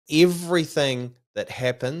everything that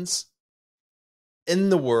happens in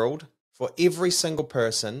the world for every single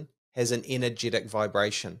person has an energetic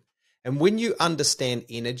vibration. And when you understand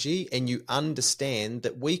energy and you understand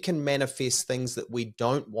that we can manifest things that we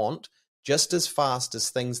don't want just as fast as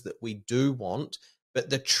things that we do want, but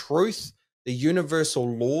the truth, the universal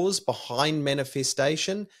laws behind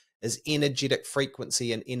manifestation is energetic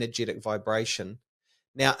frequency and energetic vibration.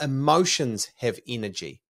 Now, emotions have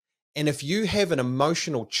energy. And if you have an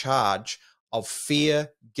emotional charge of fear,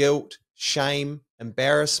 guilt, shame,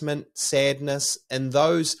 embarrassment, sadness, and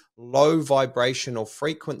those low vibrational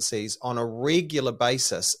frequencies on a regular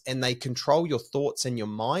basis, and they control your thoughts and your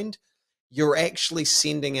mind, you're actually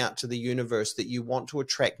sending out to the universe that you want to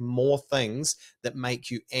attract more things that make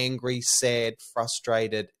you angry, sad,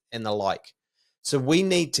 frustrated, and the like. So we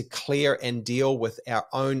need to clear and deal with our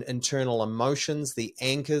own internal emotions, the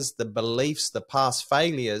anchors, the beliefs, the past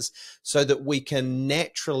failures, so that we can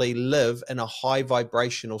naturally live in a high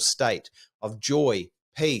vibrational state of joy,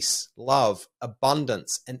 peace, love,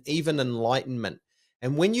 abundance, and even enlightenment.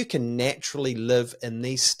 And when you can naturally live in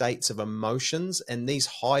these states of emotions and these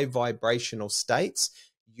high vibrational states,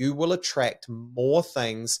 you will attract more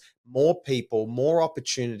things, more people, more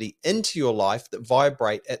opportunity into your life that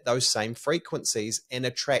vibrate at those same frequencies and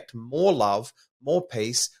attract more love, more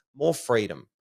peace, more freedom.